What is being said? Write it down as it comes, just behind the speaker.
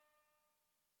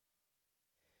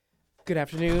Good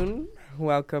afternoon.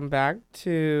 Welcome back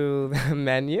to the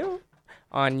menu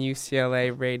on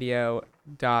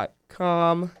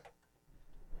UCLAradio.com.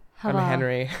 I'm Hello,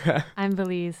 Henry. I'm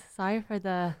Belize. Sorry for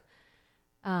the,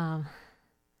 um,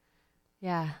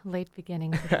 late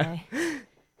beginning today.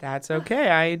 That's okay.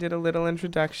 I did a little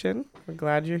introduction. We're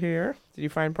glad you're here. Did you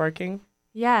find parking?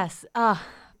 Yes,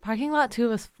 parking lot 2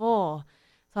 was full,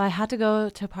 so I had to go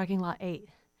to parking lot 8.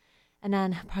 And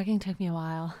then parking took me a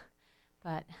while,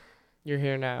 but You're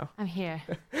here now. I'm here.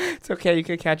 It's okay. You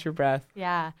could catch your breath.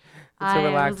 Yeah, It's a I was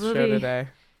relaxed show literally, today.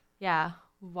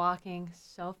 walking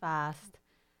so fast.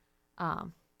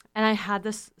 And I had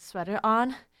this sweater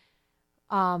on,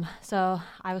 so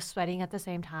I was sweating at the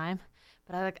same time,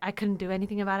 but I couldn't do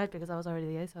anything about it because I was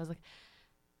already there. So I was like,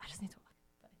 I just need to walk.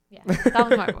 But yeah, that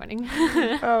was my morning.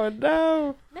 Oh,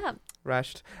 no. Yeah,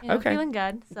 Rushed. Okay. feeling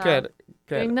good. So Good.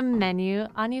 doing Good. the menu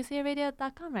on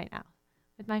ucradio.com right now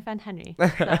with my friend Henry.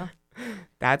 So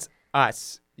That's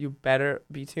us. You better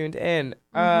be tuned in.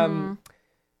 mhm.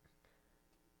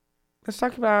 Let's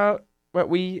talk about what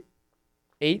we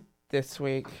ate this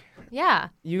week. Yeah.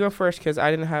 You go first because I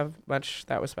didn't have much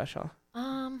that was special.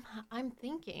 I'm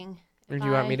thinking. Or if do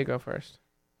you want me I- to go first?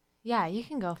 Yeah, you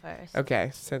can go first.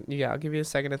 Okay, so yeah, I'll give you a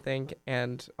second to think,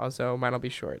 and also mine will be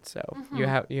short, so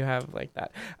Mhm. you have like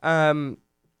that.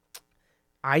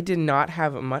 I did not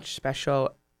have much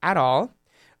special at all.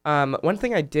 One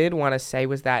thing I did want to say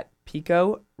was that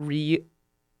Pico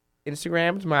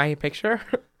Instagrammed my picture.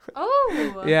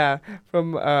 Oh. Yeah,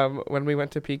 from when we went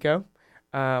to Pico.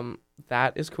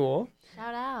 That is cool.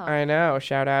 Shout out. I know.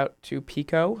 Shout out to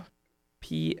Pico,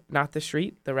 not the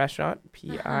street, the restaurant,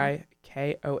 Pikoh.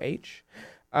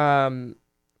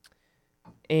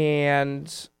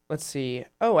 And let's see.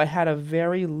 Oh, I had a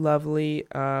very lovely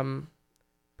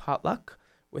potluck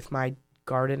with my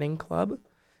gardening club.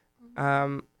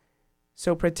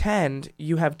 So pretend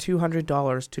you have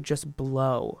 $200 to just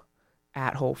blow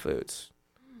at Whole Foods.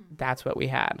 That's what we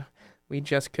had. We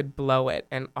just could blow it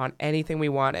and on anything we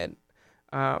wanted.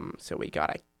 So we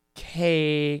got a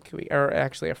cake, or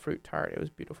actually a fruit tart. It was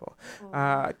beautiful.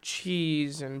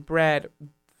 Cheese and bread,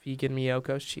 vegan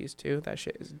Miyoko's cheese too. That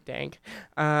shit is dank.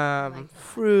 like that.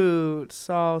 Fruit,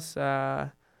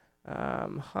 salsa,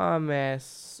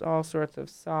 hummus, all sorts of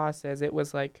sauces. It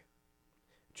was like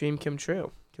dream come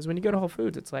true. Because when you go to Whole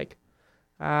Foods, it's like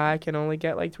I can only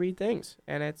get like 3 things,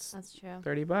 and it's That's true.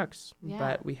 $30. Yeah.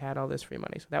 But we had all this free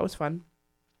money, so that was fun.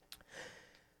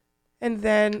 And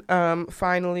then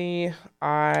finally,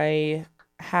 I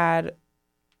had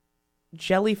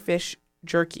jellyfish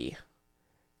jerky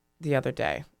the other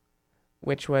day,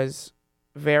 which was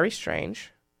very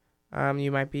strange. You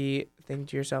might be thinking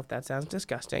to yourself, that sounds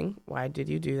disgusting. Why did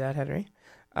you do that, Henry?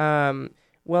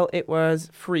 Well, it was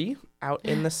free out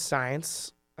in the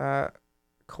science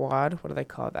quad. What do they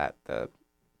call that? The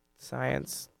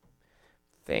science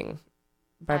thing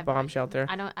by I've bomb heard- shelter.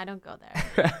 I don't go there.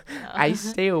 So. I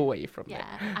stay away from Yeah,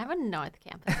 there. I'm a North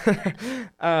Campus.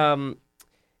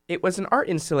 It was an art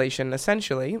installation,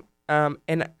 essentially,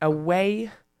 and a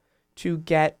way to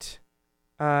get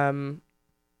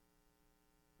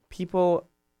people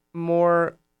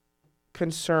more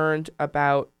concerned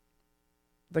about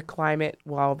the climate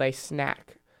while they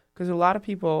snack. Because a lot of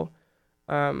people,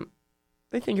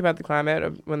 they think about the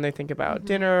climate when they think about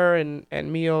dinner and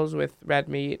meals with red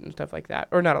meat and stuff like that.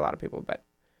 Or not a lot of people, but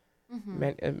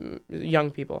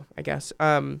young people, I guess.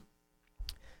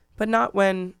 But not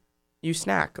when you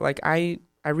snack. Like I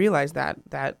realized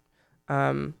that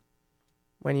when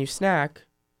you snack,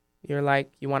 you're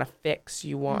like you want to fix.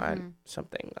 You want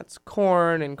something that's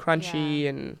corn and crunchy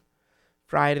and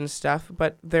fried and stuff.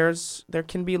 But there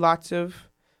can be lots of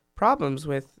problems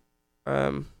with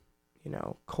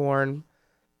corn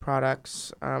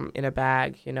products in a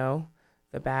bag.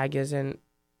 The bag isn't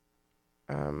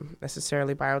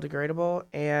necessarily biodegradable,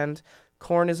 and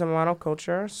corn is a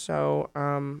monoculture, so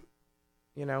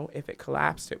if it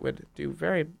collapsed, it would do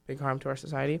very big harm to our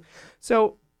society.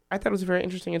 So I thought it was a very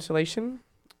interesting installation.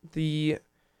 The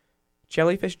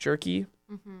jellyfish jerky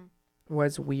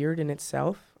was weird in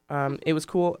itself. It was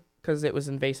cool because it was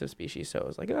invasive species, so it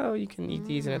was like, oh, you can eat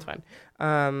these and it's fine.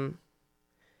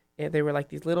 They were like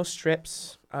these little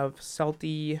strips of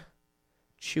salty,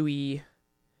 chewy,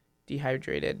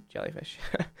 dehydrated jellyfish.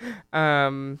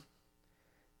 And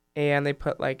they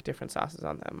put like different sauces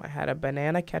on them. I had a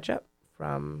banana ketchup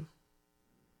from,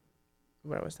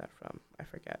 where was that from? I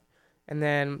forget. And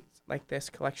then like this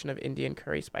collection of Indian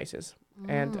curry spices.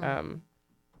 And the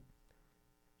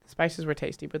spices were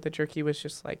tasty, but the jerky was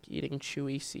just like eating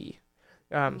chewy sea.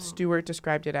 Stuart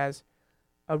described it as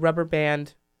a rubber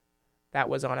band that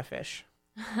was on a fish.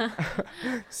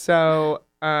 So,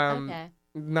 Okay.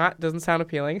 not doesn't sound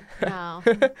appealing, No,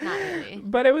 not really.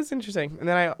 but it was interesting. And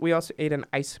then we also ate an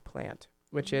ice plant,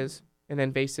 which Mm. is an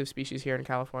invasive species here in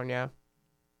California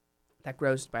that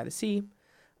grows by the sea.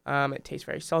 It tastes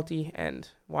very salty and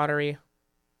watery.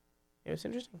 It was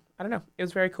interesting. I don't know. It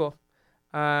was very cool.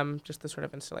 Just the sort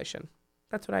of installation.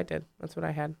 That's what I did. That's what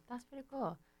I had. That's pretty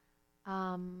cool.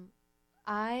 Um,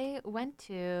 I went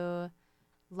to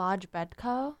Lodge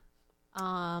Bedco.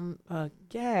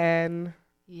 Again.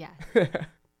 Yes,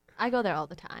 I go there all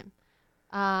the time.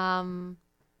 Um,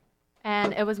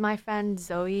 and it was my friend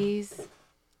Zoe's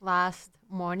last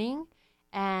morning,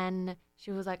 and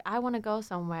she was like, "I want to go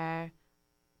somewhere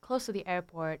close to the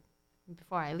airport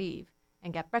before I leave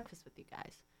and get breakfast with you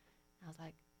guys." And I was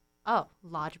like, "Oh,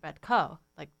 Lodge Bedco.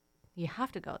 Like, you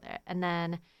have to go there." And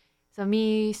then, so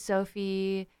me,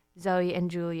 Sophie, Zoe, and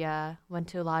Julia went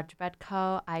to Lodge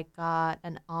Bedco. I got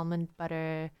an almond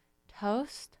butter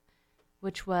toast,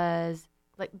 which was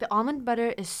like the almond butter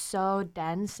is so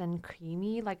dense and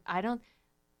creamy. Like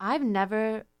I've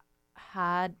never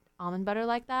had almond butter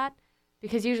like that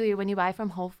because usually when you buy from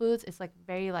Whole Foods, it's like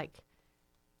very like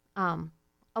um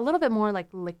a little bit more like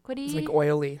It's liquidy. like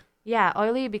oily. Yeah,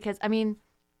 oily because I mean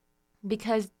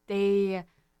because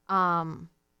um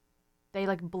they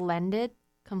like blend it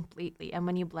completely, and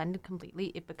when you blend it completely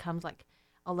it becomes like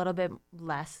a little bit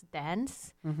less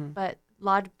dense, Mm-hmm. but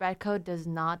Lodge Breadco does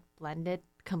not blend it So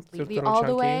it's a completely little all the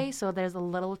chunky. way, so there's a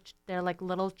little they're like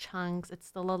little chunks. It's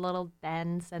still a little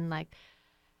dense, and like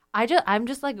I'm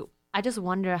just like I just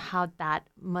wonder how that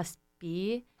must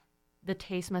be, the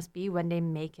taste must be when they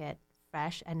make it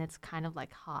fresh and it's kind of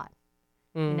like hot,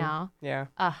 you Mm. know? Yeah.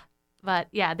 But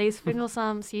yeah, they sprinkle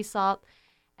some sea salt,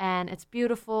 and it's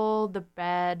beautiful. The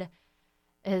bread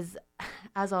is,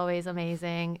 as always,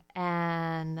 amazing.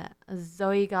 And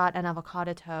Zoe got an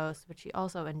avocado toast, which she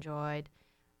also enjoyed.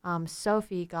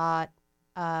 Sophie got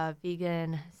a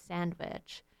vegan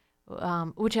sandwich,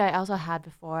 which I also had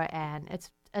before, and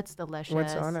it's What's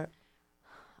delicious. on it?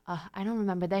 I don't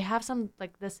remember. They have some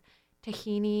like this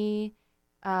tahini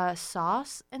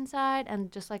sauce inside,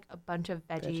 and just like a bunch of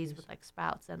veggies Veggies. with like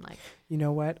sprouts and like. You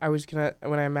know what? I was gonna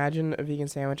when I imagine a vegan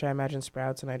sandwich, I imagine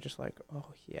sprouts, and I just like, oh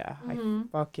yeah, I Mhm.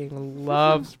 fucking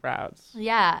love sprouts.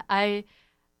 Yeah, I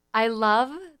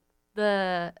love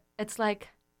the. It's like,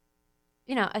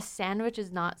 a sandwich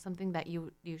is not something that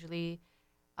you usually,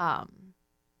 um,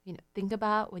 think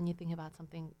about when you think about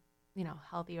something,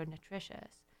 healthy or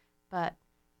nutritious. But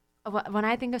when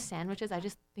I think of sandwiches, I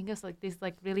just think of like these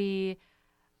like really,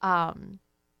 um,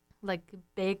 like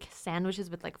big sandwiches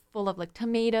with like full of like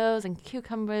tomatoes and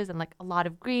cucumbers and like a lot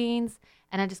of greens,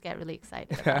 and I just get really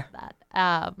excited about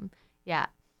that. Yeah,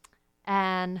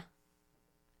 and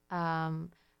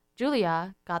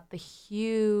Julia got the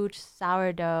huge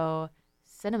sourdough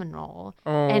cinnamon roll,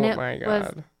 and Oh it my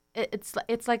was god.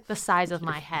 it's like the size of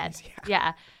Your my head. face,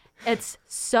 yeah. Yeah, it's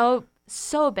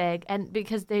so big, and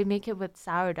because they make it with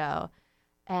sourdough,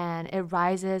 and it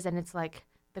rises, and it's like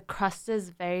the crust is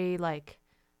very like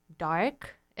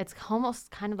dark. It's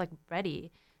almost kind of like bready,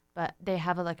 but they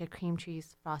have like a cream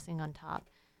cheese frosting on top,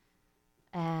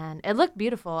 and it looked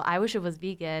beautiful. I wish it was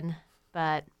vegan,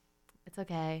 but it's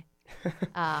okay.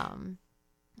 Um,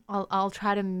 I'll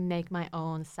try to make my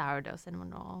own sourdough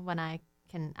cinnamon roll when I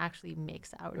can actually make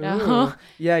sourdough. Ooh.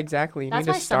 Yeah, exactly. You That's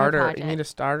need a my summer starter. You project. need a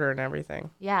starter and everything.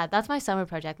 Yeah, that's my summer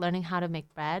project, learning how to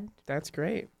make bread. That's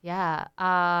great. Yeah.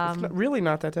 It's really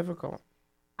not that difficult.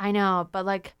 I know, but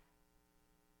like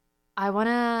I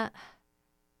wanna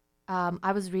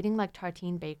I was reading like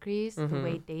Tartine Bakeries, the Mm-hmm.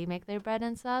 way they make their bread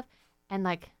and stuff, and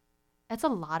like it's a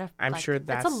lot of I'm like sure it's a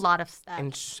that's lot of steps.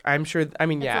 and I'm sure. I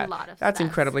mean, It's yeah, a lot of that's steps.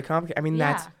 incredibly complicated. I mean,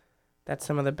 Yeah. that's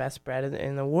some of the best bread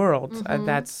in the world. Mhm.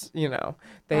 That's they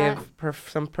But have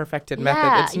some perfected method.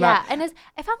 yeah, It's yeah. not And if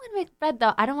I'm gonna make bread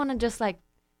though, I don't want to just like,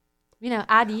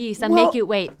 add yeast and well. make it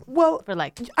wait Well, for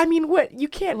like I mean, what you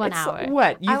can't. 1 it's, hour.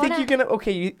 What you I think wanna- you're gonna?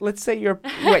 Okay, let's say you're.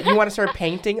 What you want to start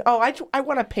painting? Oh, I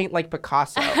want to paint like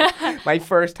Picasso. My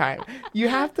first time. You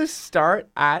have to start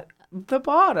at the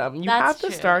bottom. You That's have to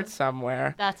true. start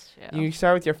somewhere. That's true. You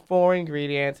start with your 4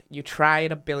 ingredients. You try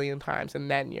it a billion times,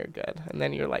 and then you're good. And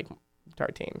then you're like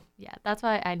tartine. Yeah, that's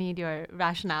why I need your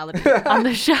rationality on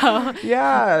the show.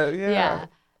 Yeah, Yeah.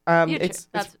 You It's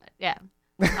that's yeah.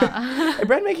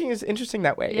 bread making is interesting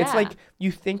that way. It's Yeah. like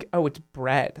you think, oh, it's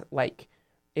bread. Like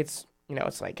it's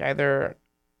it's like either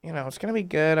it's gonna be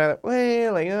good either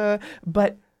way,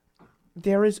 but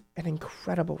there is an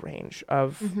incredible range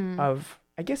of Mhm.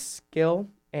 I guess skill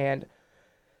and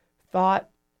thought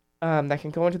that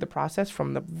can go into the process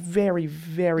from the very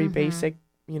very Mhm. basic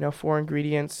four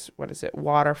ingredients. What is it?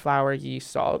 Water, flour,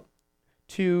 yeast, salt.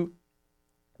 To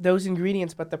those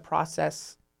ingredients, but the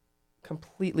process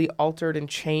completely altered and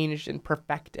changed and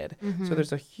perfected. So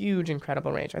there's a huge,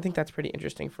 incredible range. I think that's pretty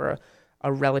interesting for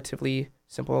a relatively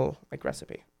simple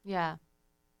recipe. Yeah.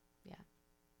 Yeah.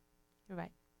 You're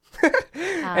right.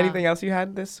 Anything else you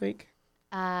had this week?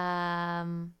 Yeah,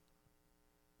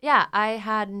 I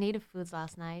had native foods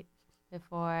last night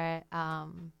before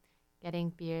getting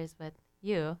beers with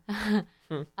you.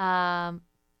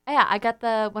 Yeah, I got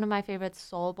one of my favorite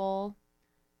soul bowl.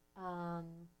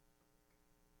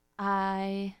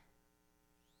 It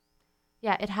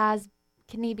has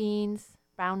kidney beans,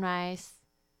 brown rice,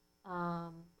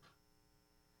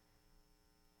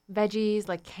 veggies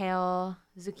like kale,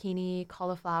 zucchini,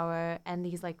 cauliflower, and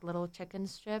these little chicken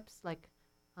strips. They're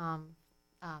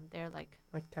Like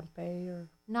tempeh or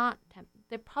not.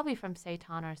 They're probably from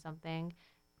Seitan or something,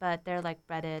 but they're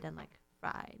breaded and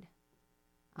fried.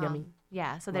 Yummy.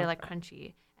 Yeah, so they're Love that.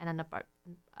 crunchy, and then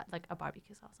a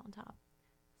barbecue sauce on top.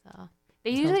 So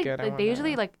they Sounds usually good. I they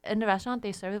usually wanna- in the restaurant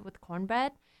they serve it with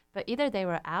cornbread, but either they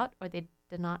were out or they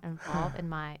did not involve in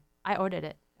my. I ordered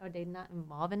it or they did not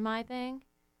involve in my thing.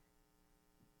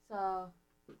 So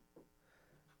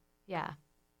yeah.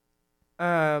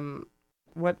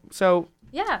 What? So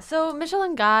Yeah, so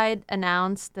Michelin Guide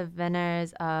announced the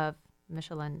winners of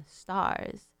Michelin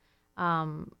stars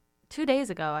 2 days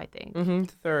ago, I think.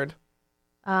 third.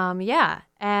 Yeah,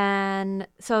 and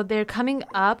so they're coming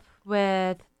up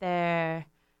with their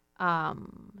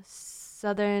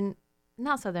California.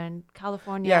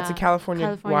 Yeah, it's a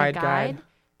California-wide guide.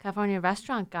 California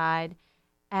restaurant guide,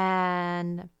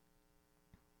 and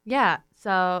yeah,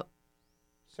 so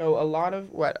So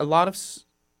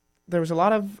there was a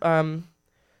lot of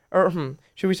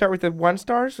should we start with the 1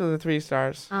 stars or the 3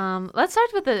 stars? let's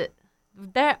start with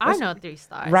there are no 3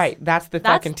 stars. Right, that's the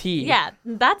fucking tea. Yeah,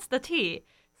 that's the tea.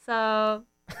 So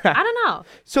I don't know.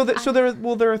 So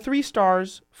there are 3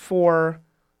 stars for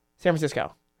San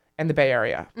Francisco and the Bay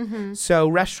Area. So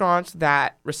restaurants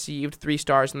that received 3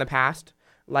 stars in the past,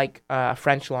 like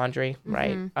French Laundry,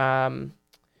 right?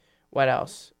 What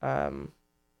else?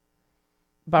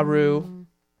 Baru.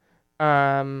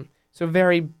 So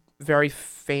very, very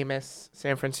famous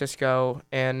San Francisco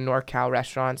and NorCal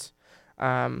restaurants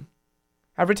have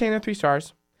retained their 3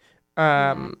 stars.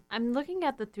 Yeah. I'm looking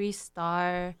at the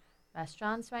 3-star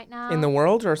restaurants right now. In the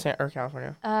world or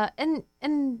California?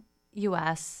 In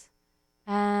U.S.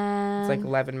 And It's like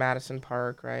 11 Madison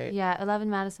Park, right? yeah, 11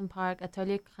 Madison Park,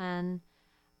 Atelier Cren,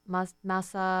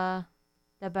 Masa,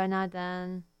 de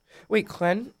Bernardin. Wait,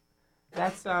 Clen?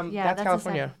 That's that's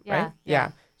California, inside. Yeah, right?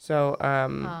 yeah. So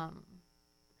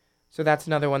so that's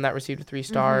another one that received 3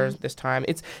 stars this time.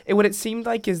 What it seemed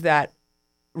like is that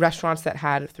restaurants that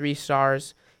had 3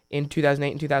 stars in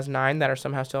 2008 and 2009 that are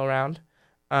somehow still around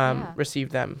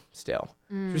received them still.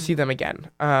 Received them again.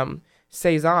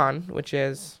 Cezanne, which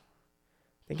is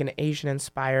I think an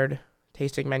Asian-inspired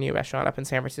tasting menu restaurant up in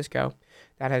San Francisco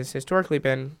that has historically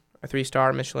been a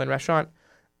 3-star Michelin restaurant,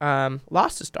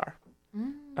 lost a star.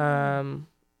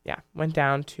 Went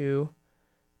down to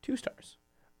 2 stars,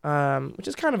 which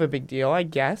is kind of a big deal, I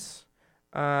guess.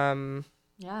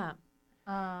 Yeah.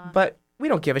 But we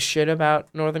don't give a shit about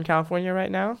Northern California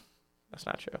right now. That's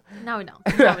not true. No, we don't.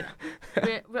 No, we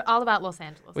don't. We're all about Los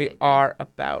Angeles. We baby. are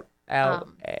about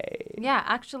L.A. Yeah,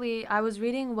 actually, I was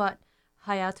reading what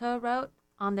Hayato wrote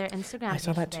on their Instagram. I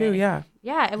saw page that today. too, yeah.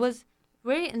 Yeah, it was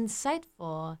very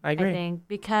insightful. I agree. I think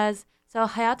because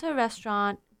Hayato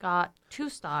restaurant got 2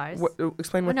 stars.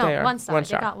 Explain what no, they are. 1 star. 1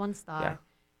 star. They got 1 star. Yeah.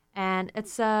 And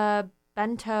it's a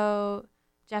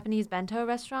Japanese bento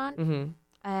restaurant. Mm-hmm.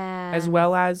 And As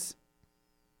well as,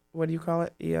 what do you call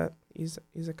it? Izakaya?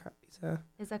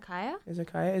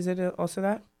 Izakaya? Is it also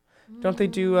that? Don't they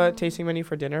do a tasting menu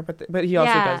for dinner? But he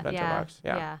also does bento box.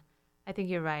 Yeah. I think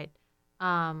you're right.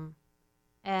 And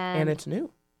it's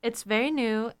new. It's very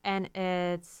new, and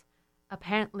it's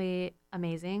apparently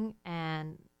amazing,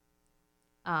 and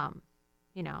a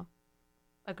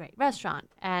great restaurant.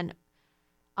 And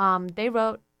they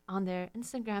wrote on their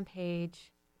Instagram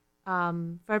page,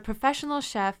 for a professional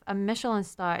chef, a Michelin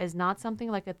star is not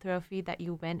something like a trophy that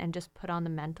you win and just put on the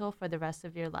mantle for the rest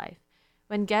of your life.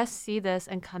 When guests see this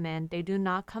and come in, they do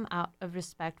not come out of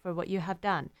respect for what you have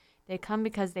done. They come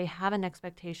because they have an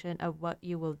expectation of what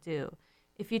you will do.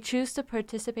 If you choose to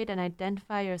participate and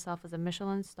identify yourself as a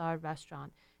Michelin star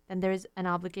restaurant, then there is an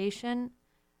obligation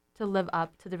to live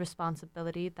up to the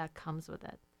responsibility that comes with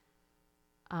it.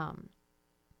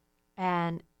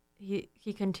 And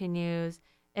he continues,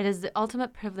 it is the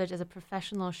ultimate privilege as a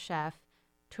professional chef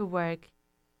to work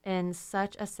in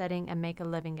such a setting and make a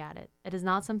living at it. It is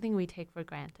not something we take for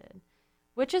granted,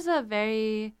 which is a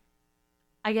very,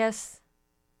 I guess,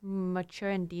 mature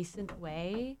and decent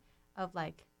way of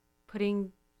like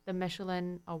putting the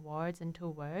Michelin awards into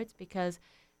words, because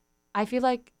I feel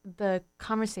like the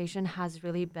conversation has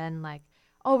really been like,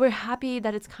 oh, we're happy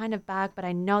that it's kind of back, but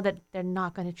I know that they're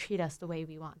not going to treat us the way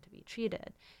we want to be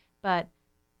treated. But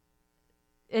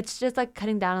it's just like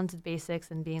cutting down onto the basics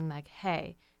and being like,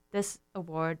 hey, this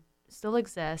award still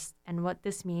exists. And what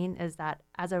this means is that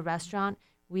as a restaurant,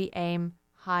 we aim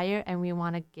higher and we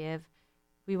want to give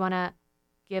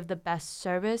the best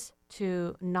service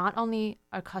to not only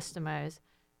our customers,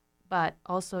 but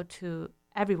also to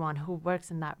everyone who works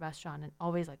in that restaurant, and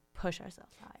always like push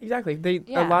ourselves high. Exactly. A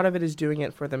Yeah. lot of it is doing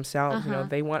it for themselves. You know, Uh-huh.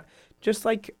 they want, just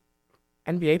like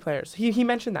NBA players. He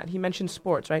mentioned that. He mentioned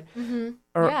sports, right? Mm-hmm.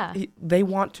 Or Yeah. they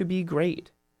want to be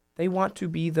great. They want to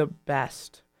be the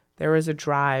best. There is a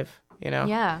drive,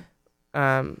 Yeah.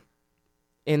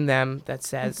 in them that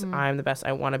says, Mhm. I'm the best.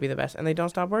 I want to be the best. And they don't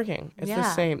stop working. It's the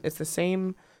Yeah. same. It's the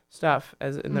same stuff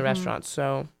as in the Mhm. restaurants.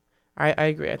 So I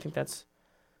agree. I think that's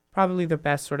probably the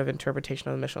best sort of interpretation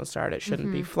of the Michelin star. It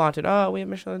shouldn't be Mhm. flaunted. Oh, we have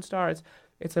Michelin stars.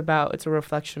 It's a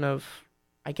reflection of,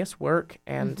 I guess, work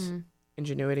and Mhm.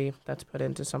 ingenuity that's put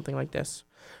into something like this.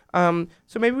 So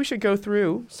maybe we should go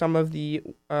through some of the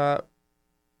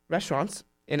restaurants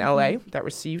in LA that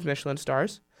received Michelin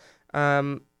stars.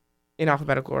 In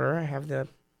alphabetical order, I have the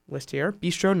list here.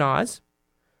 Bistro Nas.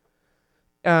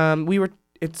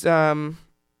 It's an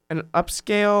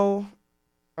upscale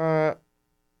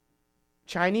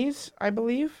Chinese, I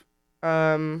believe.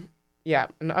 Yeah,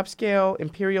 an upscale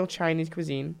imperial Chinese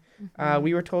cuisine. Mhm.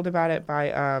 We were told about it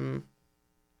by our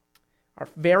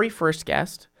very first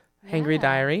guest, Hangry Yeah.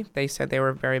 Diary. They said they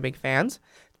were very big fans.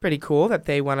 It's pretty cool that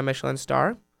they won a Michelin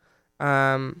star.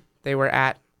 They were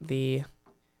at the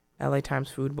LA Times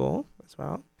Food Bowl as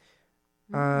well.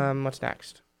 What's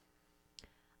next?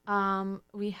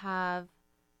 We have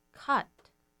Cut.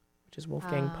 Which is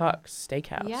Wolfgang Um, Puck's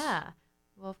Steakhouse. Yeah,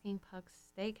 Wolfgang Puck's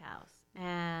Steakhouse,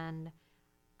 and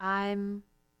I'm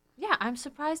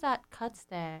surprised that Cut's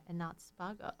there and not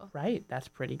Spago. Right, that's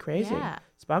pretty crazy. Yeah,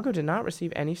 Spago did not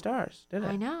receive any stars, did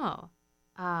I it? know.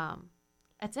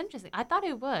 It's interesting. I thought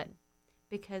it would,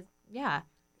 because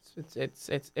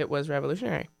It was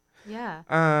revolutionary. yeah.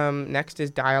 Next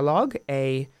is Dialogue,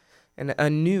 a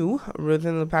new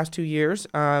within the past 2 years,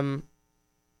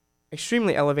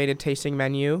 extremely elevated tasting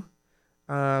menu,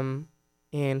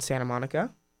 in Santa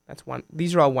Monica. That's one.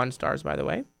 These are all 1 stars, by the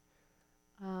way.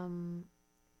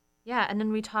 Yeah, and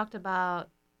then we talked about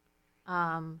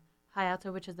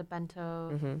Hayato, which is the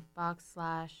bento Mm-hmm. box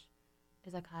slash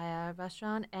izakaya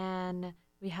restaurant, and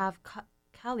we have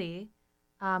Kelly,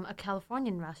 a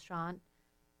Californian restaurant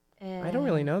in I don't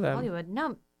really know them. Hollywood.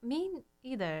 No, me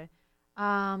either.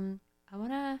 I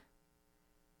wanna.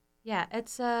 Yeah, it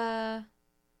says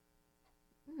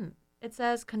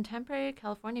contemporary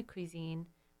California cuisine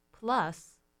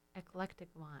plus eclectic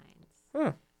wines.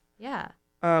 Huh. Yeah.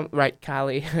 Right,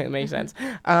 Cali. It makes sense.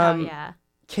 Oh yeah.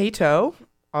 Kato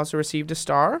also received a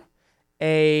star.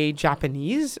 A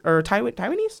Japanese or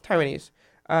Taiwanese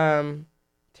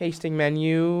tasting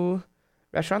menu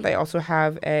restaurant. They also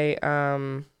have a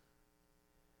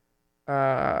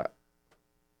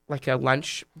like a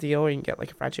lunch deal where you can get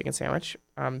like a fried chicken sandwich.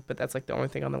 But that's like the only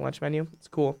thing on the lunch menu. It's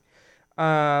cool.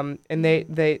 And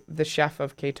the chef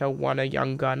of Kato won a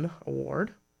Young Gun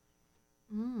award.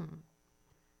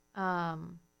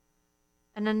 And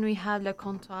then we have Le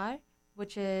Comptoir,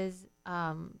 which is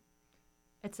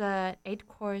it's a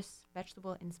 8-course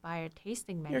vegetable-inspired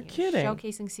tasting menu. You're kidding.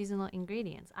 Showcasing seasonal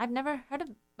ingredients. I've never heard of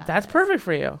that. That's perfect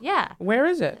for you. Yeah. Where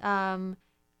is it? I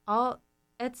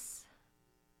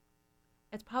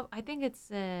think it's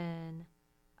in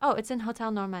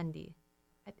Hotel Normandy.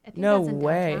 I think No that's in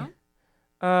way.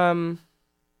 downtown.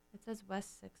 It says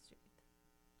West 6th Street.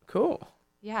 Cool.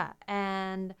 Yeah,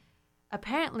 and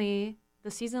apparently the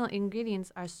seasonal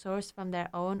ingredients are sourced from their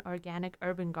own organic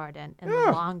urban garden in Yeah.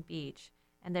 Long Beach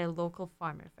and their local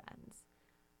farmer friends.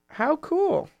 How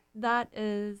cool. That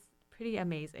is pretty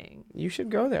amazing. You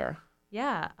should go there.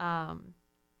 Yeah, I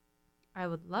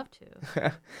would love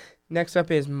to. Next up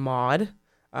is Maud,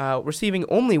 receiving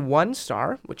only 1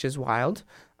 star, which is wild.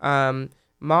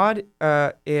 Maud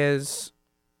is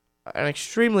an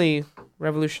extremely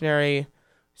revolutionary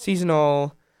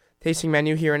seasonal tasting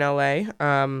menu here in LA.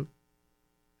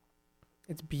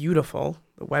 It's beautiful.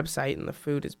 The website and the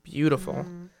food is beautiful.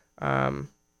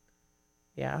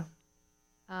 Yeah.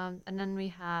 And then we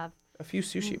have A few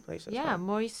sushi places. yeah, huh?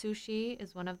 Mori Sushi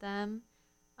is one of them.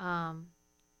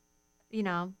 You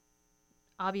know,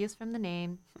 obvious from the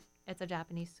name. It's a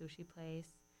Japanese sushi place.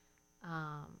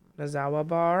 Nazawa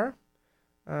Bar,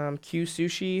 Q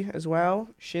Sushi as well,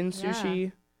 Shin Yeah.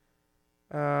 Sushi.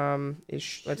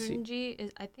 Let's see. Shunji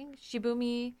is, I think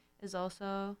Shibumi is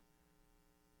also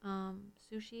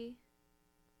sushi.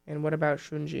 And what about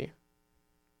Shunji?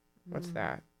 What's Mm,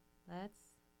 that? Let's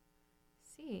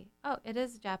see. Oh, it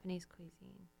is Japanese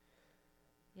cuisine.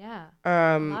 Yeah.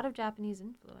 A lot of Japanese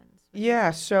influence. Which Yeah,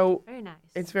 is so very nice.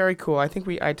 it's very cool. I think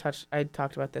I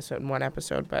talked about this in one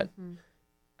episode, but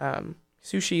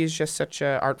sushi is just such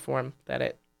a art form that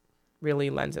it really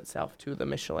lends itself to the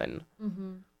Michelin.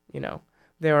 You know,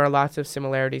 there are lots of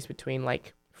similarities between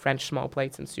like French small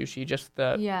plates and sushi. Just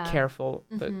the careful,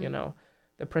 the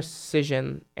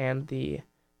precision and the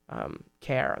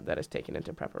care that is taken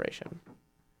into preparation.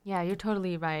 Yeah, you're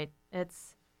totally right.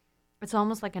 It's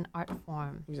almost like an art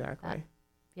form. Exactly.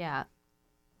 Yeah.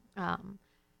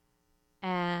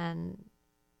 And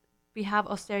we have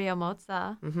Osteria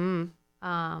Mozza,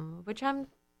 which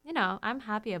I'm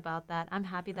happy about that. I'm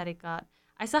happy that it got.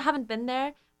 I still haven't been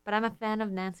there, but I'm a fan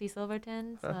of Nancy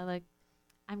Silverton, so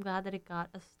I'm glad that it got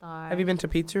a star. Have you been to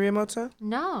Pizzeria Mozza?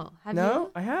 No. Have you? No,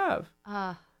 I have.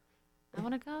 I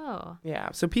want to go.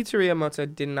 Yeah, so Pizzeria Mozza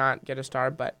did not get a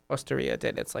star, but Osteria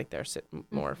did. It's like their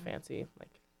more fancy,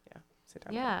 sit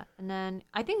down. Yeah, and then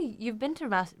I think you've been to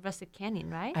Rustic Canyon,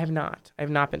 right? I have not. I have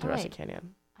not been to Oh, Rustic wait.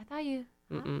 Canyon. I thought you.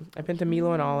 Mm-mm. I've been to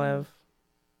Milo and Olive.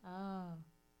 Oh.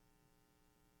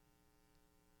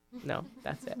 No,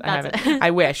 that's it. That's I haven't.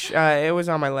 I wish. It was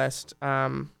on my list.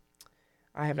 I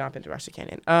have not been to Rustic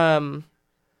Canyon.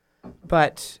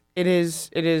 But it is.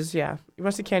 Yeah.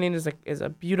 Rustic Canyon is a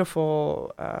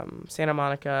beautiful Santa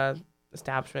Monica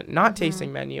establishment. Not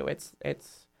tasting menu. It's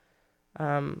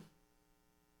a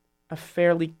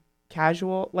fairly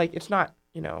casual. Like it's not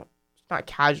it's not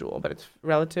casual, but it's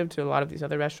relative to a lot of these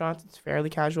other restaurants. It's fairly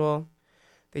casual.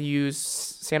 They use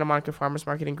Santa Monica Farmers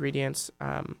Market ingredients.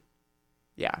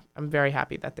 Yeah, I'm very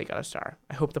happy that they got a star.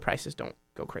 I hope the prices don't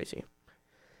go crazy.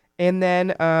 And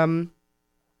then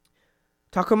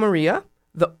Taco Maria,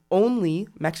 the only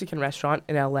Mexican restaurant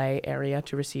in LA area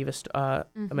to receive a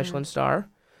Michelin star.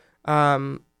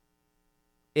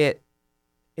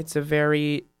 It's a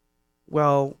very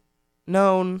well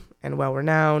known and well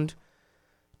renowned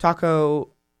taco,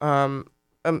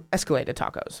 escalated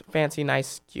tacos, fancy,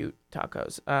 nice, cute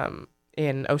tacos.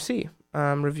 In OC,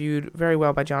 reviewed very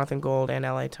well by Jonathan Gold and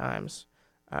LA Times.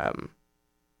 And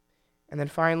then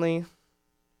finally,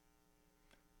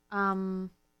 Trois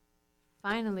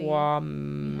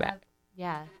Mec.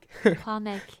 Yeah. Trois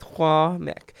Mec. Trois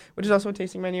Mec, which is also a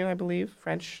tasting menu, I believe.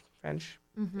 French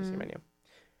tasting menu.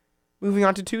 Moving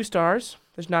on to 2 stars.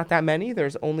 There's not that many.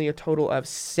 There's only a total of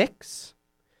 6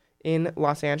 in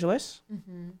Los Angeles.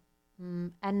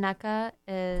 And Naka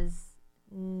is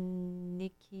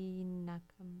Nikki Nakamura.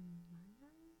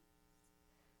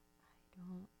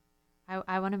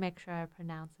 I want to make sure I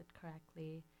pronounce it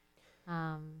correctly.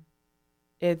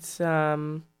 It's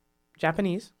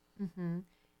Japanese.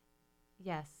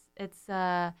 Yes, it's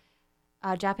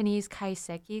Japanese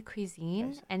kaiseki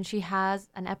cuisine, and she has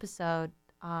an episode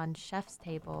on Chef's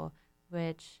Table,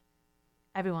 which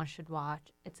everyone should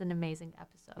watch. It's an amazing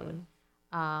episode.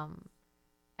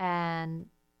 And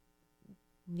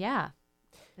yeah.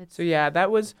 So yeah, that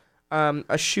was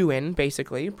a shoe-in,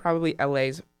 basically, probably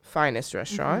LA's finest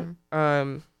restaurant.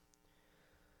 But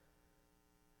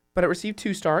it received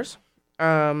 2 stars.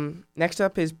 Next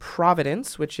up is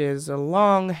Providence, which is a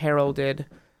long heralded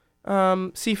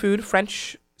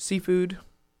French seafood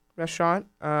restaurant.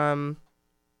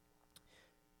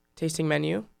 Tasting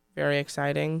menu, very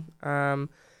exciting. The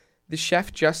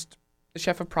chef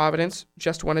of Providence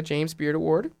just won a James Beard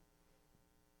Award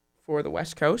for the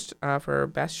West Coast, for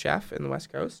best chef in the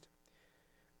West Coast.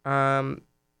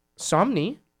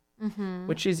 Somni,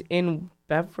 which is in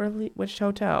which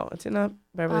hotel? It's in a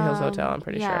Beverly Hills hotel, I'm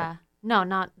pretty sure. No,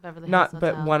 not Beverly Hills Not,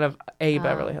 Hotel. but one of a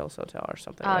Beverly Hills hotel or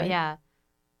something, right? Yeah.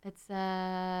 It's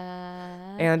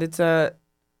And it's a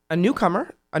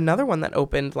newcomer, another one that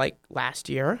opened like last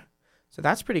year. So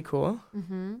that's pretty cool.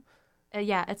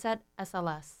 Yeah, it's at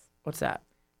SLS. What's that?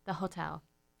 The hotel.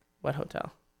 What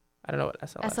hotel? I don't know what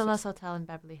SLS is. SLS Hotel in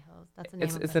Beverly Hills. That's the name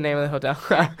of it. It's the name of the hotel.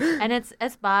 Yeah. And it's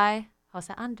by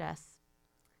Jose Andres.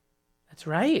 That's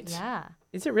right. Yeah.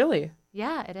 Is it really?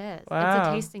 Yeah, it is. Wow. It's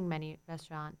a tasting menu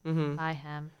restaurant by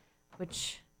him,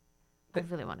 which I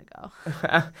really want to go.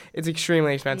 It's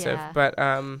extremely expensive, but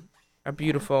a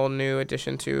beautiful new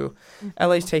addition to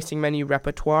LA's tasting menu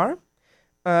repertoire.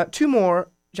 2 more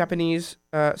Japanese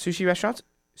sushi restaurants,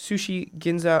 Sushi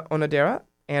Ginza Onodera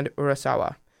and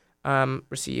Urasawa,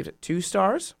 received 2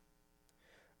 stars.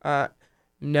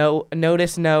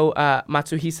 Notice no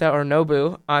Matsuhisa or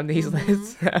Nobu on these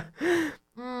lists.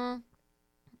 Mm,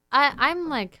 I'm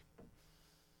like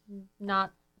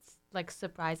not like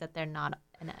surprised that they're not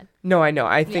in it. No, I know.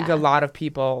 I think a Yeah. lot of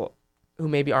people who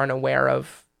maybe aren't aware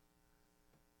of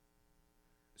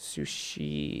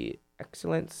sushi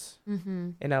excellence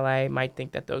Mm-hmm. in LA might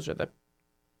think that those are the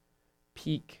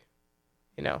peak,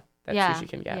 that Yeah. sushi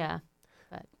can get Yeah.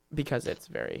 But because it's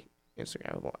very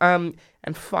Instagrammable.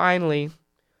 And finally,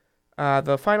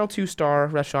 the final 2-star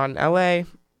restaurant in LA,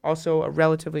 also a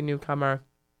relatively newcomer,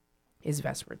 is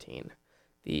Vespertine,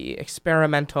 the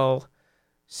experimental,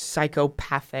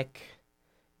 psychopathic,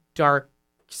 dark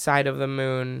side of the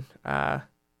moon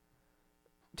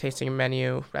tasting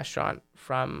menu restaurant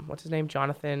from what's his name,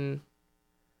 Jonathan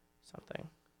something,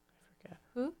 I forget.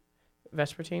 who?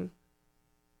 Vespertine,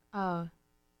 Oh,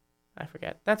 I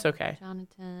forget. That's okay.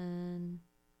 Jonathan.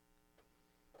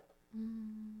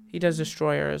 He does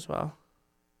Destroyer as well.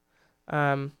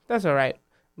 That's all right.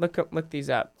 Look these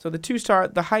up. So the 2-star,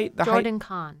 the height, Jordan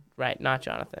Kahn. right? Not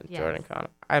Jonathan. Yes. Jordan Connor.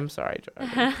 I'm sorry,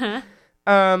 Jordan.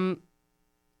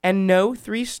 And no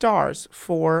 3 stars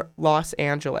for Los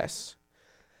Angeles.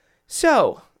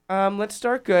 So, let's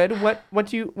start good. What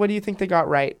do you think they got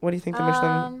right? What do you think the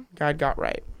Michelin Guide got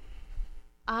right?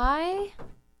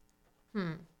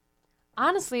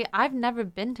 Honestly, I've never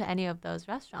been to any of those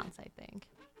restaurants, I think.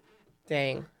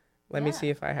 Dang. Let me Yeah. see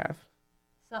if I have.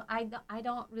 So I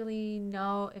don't really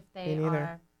know if they Me neither.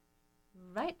 are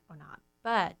right or not.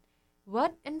 But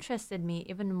what interested me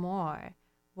even more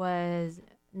was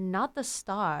not the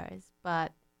stars,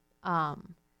 but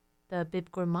the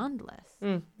Bib Gourmand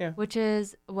list, Yeah. which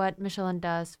is what Michelin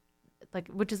does,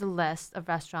 which is a list of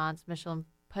restaurants Michelin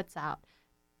puts out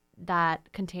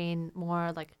that contain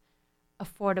more like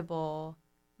affordable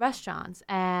restaurants.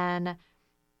 And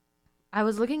I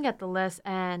was looking at the list,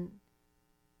 and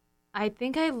I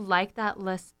think I like that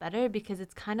list better because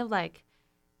it's kind of like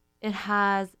it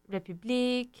has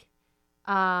République.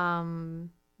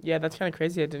 Yeah, that's kind of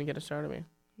crazy. It didn't get a star to me.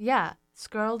 Yeah,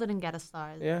 Skirl didn't get a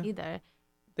star Yeah. either.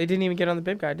 They didn't even get on the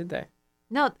Bib Guide, did they?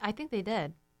 No, I think they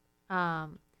did.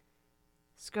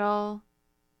 Skirl.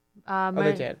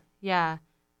 They did. Yeah.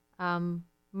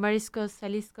 Marisco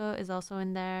Salisco is also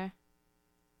in there.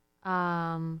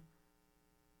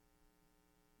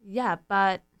 Yeah,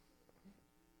 but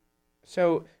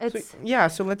So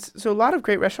it's a lot of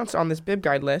great restaurants on this Bib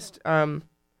Guide list.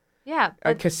 yeah,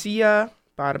 but Casilla,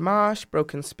 Badamash,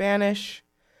 Broken Spanish.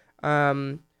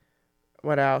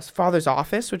 What else? Father's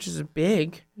Office, which is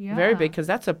very big, because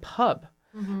that's a pub.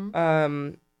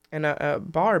 mm-hmm. And a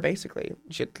bar, basically.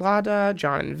 Jitlada,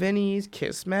 John and Vinny's,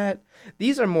 Kismet.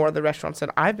 These are more of the restaurants that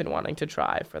I've been wanting to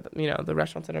try for the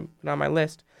restaurants that have been on my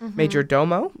list. Mm-hmm. Major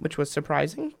Domo, which was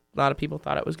surprising. A lot of people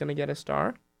thought it was going to get a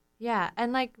star. Yeah,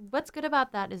 and like what's good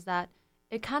about that is that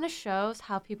it kind of shows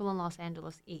how people in Los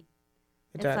Angeles eat.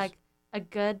 It It's does. like a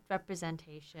good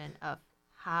representation of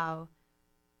how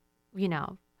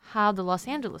how the Los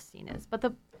Angeles scene is. But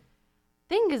the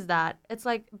thing is that it's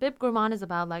like Bib Gourmand is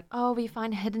about like, oh, we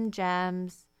find hidden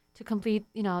gems to complete,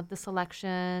 the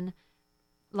selection,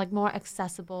 like more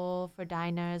accessible for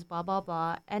diners, blah blah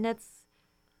blah. And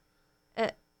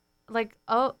like,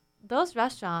 oh, those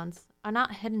restaurants are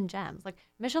not hidden gems. Like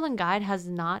Michelin Guide has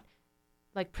not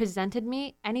like presented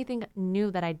me anything new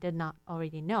that I did not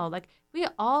already know. Like we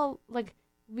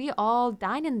all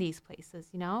dine in these places,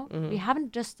 Mm-hmm. We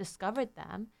haven't just discovered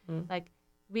them. Mm-hmm. Like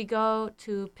we go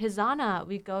to Pizzana,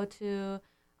 we go to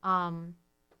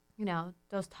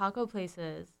those taco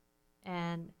places,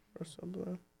 and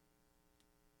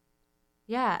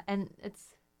yeah, and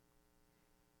it's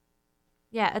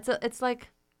like,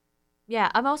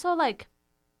 yeah, I'm also like,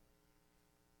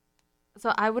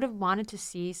 so I would have wanted to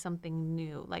see something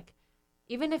new. Like,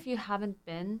 even if you haven't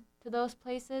been to those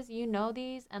places,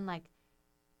 these, and like,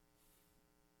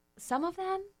 some of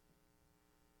them,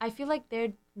 I feel like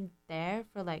they're there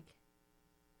for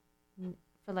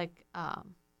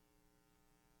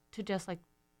to just like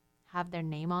have their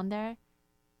name on there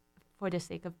for the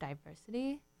sake of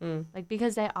diversity. Like,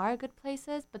 because they are good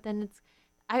places, but then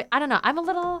I don't know. I'm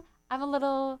a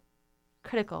little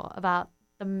critical about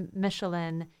the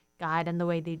Michelin Guide and the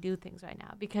way they do things right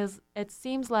now, because it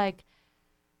seems like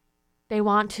they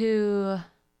want to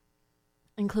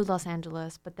include Los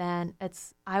Angeles, but then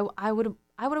I would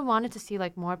have wanted to see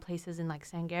like more places in like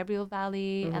San Gabriel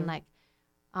Valley, Mm-hmm. and like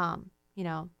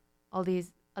all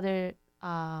these other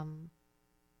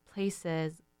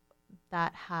places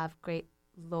that have great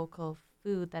local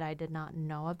food that I did not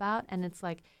know about. And it's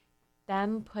like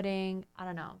them putting, I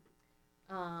don't know,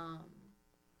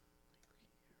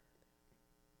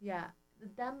 yeah,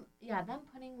 them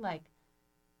putting like,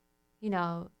 you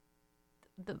know,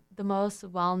 the most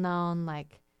well known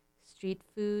like street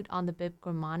food on the Bib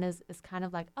Gourmand is kind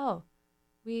of like, oh,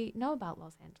 we know about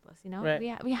Los Angeles, you know,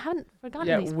 Right. we haven't forgotten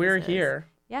Yeah, these we're places. here.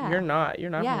 Yeah, You're not. You're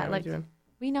not from yeah, here. What are like you doing?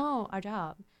 we know our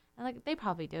job, and like they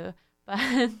probably do, but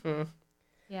Hmm.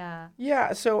 yeah.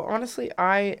 Yeah, so honestly,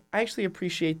 I actually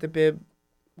appreciate the Bib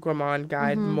Gourmand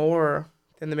Guide Mhm. more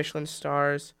than the Michelin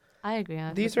stars. I agree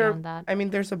These with you are, on that. I mean,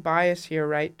 there's a bias here,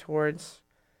 right, towards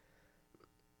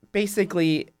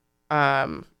basically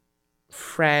um,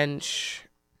 French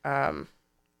um,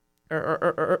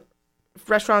 or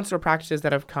restaurants or practices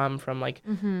that have come from like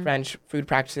Mhm. French food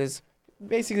practices,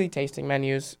 basically tasting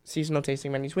menus, seasonal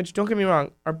tasting menus, which don't get me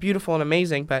wrong, are beautiful and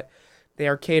amazing, but they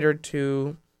are catered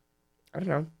to, I don't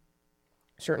know,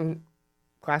 certain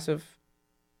class of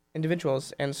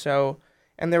individuals. And so,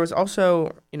 and there was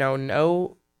also,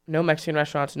 no Mexican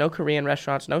restaurants, no Korean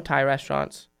restaurants, no Thai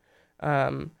restaurants,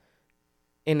 um,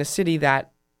 in a city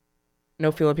that,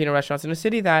 no Filipino restaurants, in a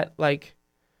city that like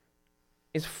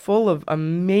is full of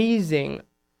amazing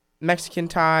Mexican,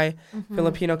 Thai, Mhm.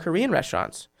 Filipino, Korean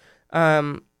restaurants.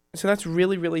 Um, so that's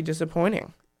really, really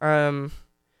disappointing. Um,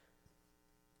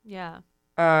 Yeah.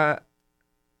 uh,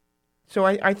 so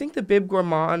I think the Bib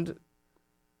Gourmand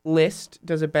list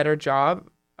does a better job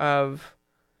of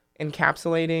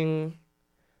encapsulating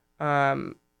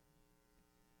um,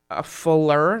 a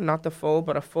fuller, not the full,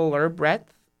 but a fuller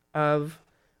breadth of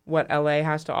what LA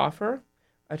has to offer.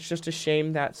 It's just a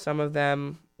shame that some of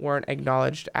them weren't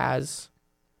acknowledged as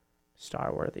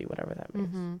star worthy, whatever that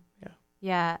means. Mhm. Yeah.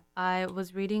 Yeah, I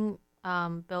was reading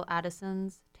Bill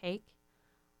Addison's take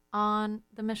on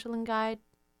the Michelin Guide.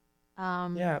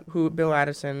 Um, Yeah. Who Bill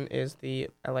Addison is the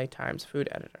LA Times food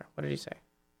editor. What did he say?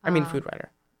 I mean, uh, food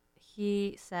writer.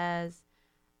 he says,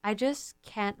 "I just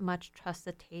can't much trust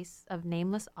the tastes of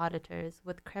nameless auditors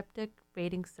with cryptic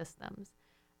rating systems."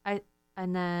 I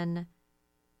and then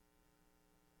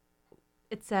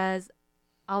it says,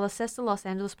 "I'll assess the Los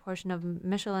Angeles portion of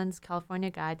Michelin's California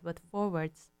Guide with four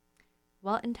words: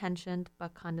 well-intentioned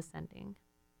but condescending."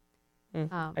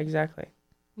 Um, Exactly.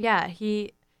 yeah,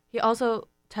 he also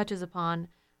touches upon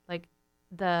like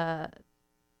the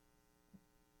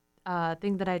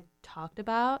thing that I talked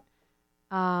about.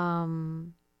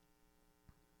 Um,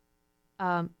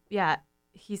 yeah,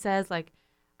 he says like,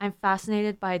 "I'm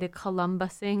fascinated by the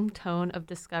Columbusing tone of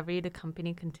discovery the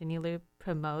company continually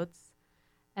promotes,"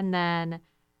 and then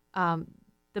um,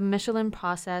 the Michelin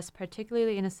process,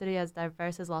 particularly in a city as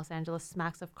diverse as Los Angeles,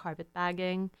 smacks of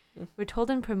carpetbagging. Mm. We're told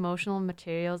in promotional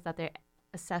materials that their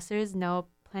assessors know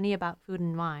plenty about food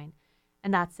and wine,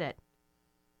 and that's it.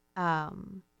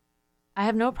 Um, I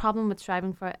have no problem with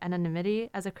striving for anonymity.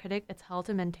 As a critic, it's hard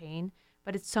to maintain,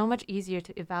 but it's so much easier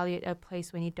to evaluate a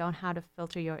place when you don't have to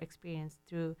filter your experience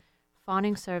through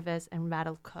fawning service and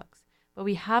rattled cooks. But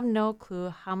we have no clue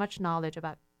how much knowledge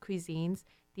about cuisines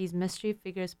these mystery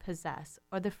figures possess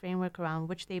or the framework around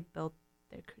which they built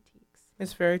their critiques.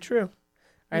 It's very true.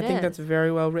 I It think that's is.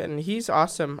 very well written. He's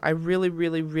awesome. I really,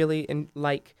 really, really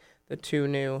like the two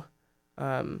new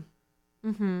um,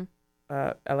 Mm-hmm.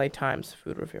 LA Times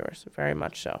food reviewers. Very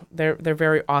much so. They're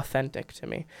very authentic to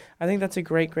me. I think that's a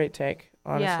great, great take.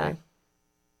 Yeah. Honestly.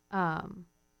 Um,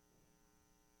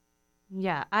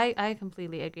 yeah, I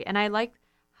completely agree. And I like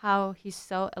how he's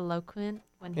so eloquent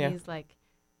when Yeah. he's like,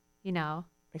 you know,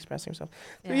 Expressing himself.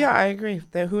 So yeah. yeah, I agree.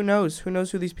 Who knows? Who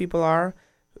knows who these people are?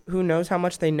 Who knows how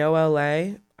much they know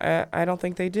LA? I don't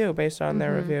think they do based on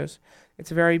their Mm-hmm. reviews.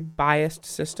 It's a very biased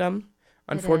system. It is.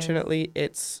 Unfortunately,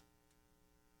 it's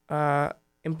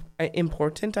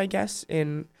important, I guess,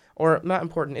 in or not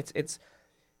important. It's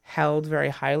held very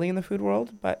highly in the food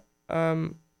world, but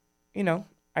you know,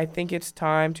 I think it's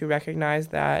time to recognize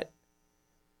that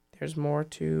there's more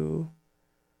to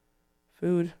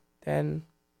food than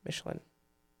Michelin.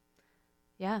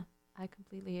 Yeah, I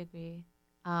completely agree.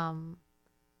 Um,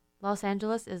 Los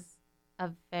Angeles is a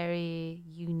very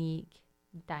unique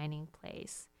dining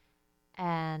place.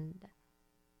 And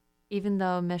even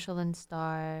though Michelin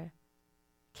star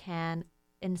can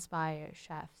inspire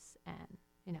chefs and,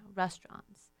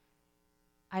 restaurants,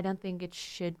 I don't think it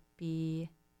should be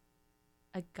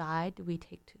a guide we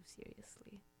take too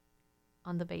seriously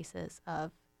on the basis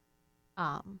of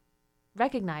um,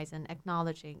 recognizing,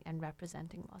 acknowledging, and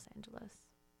representing Los Angeles.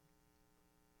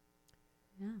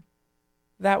 Yeah.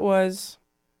 That was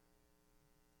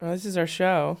well, this is our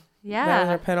show. That was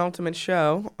our Yeah. penultimate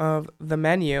show of the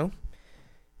menu.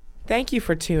 Thank you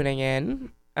for tuning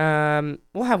in.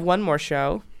 We'll have one more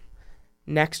show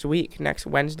next week, next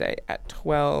Wednesday at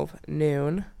 12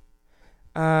 noon.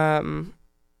 Um,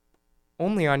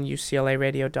 only on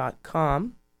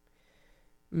UCLAradio.com.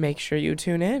 Make sure you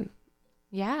tune in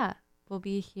Yeah, we'll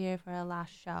be here for our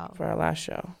last show. for our last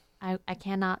show. I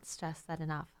cannot stress that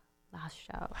enough. Last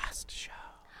show. Last show.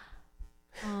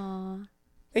 Aw.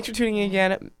 Thanks for tuning in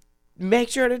again. Make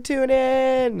sure to tune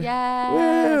in. Yes.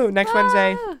 Woo! Next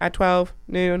Wednesday Woo! at 12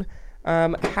 noon.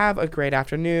 Have a great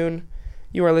afternoon.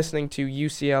 You are listening to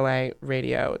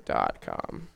UCLAradio.com.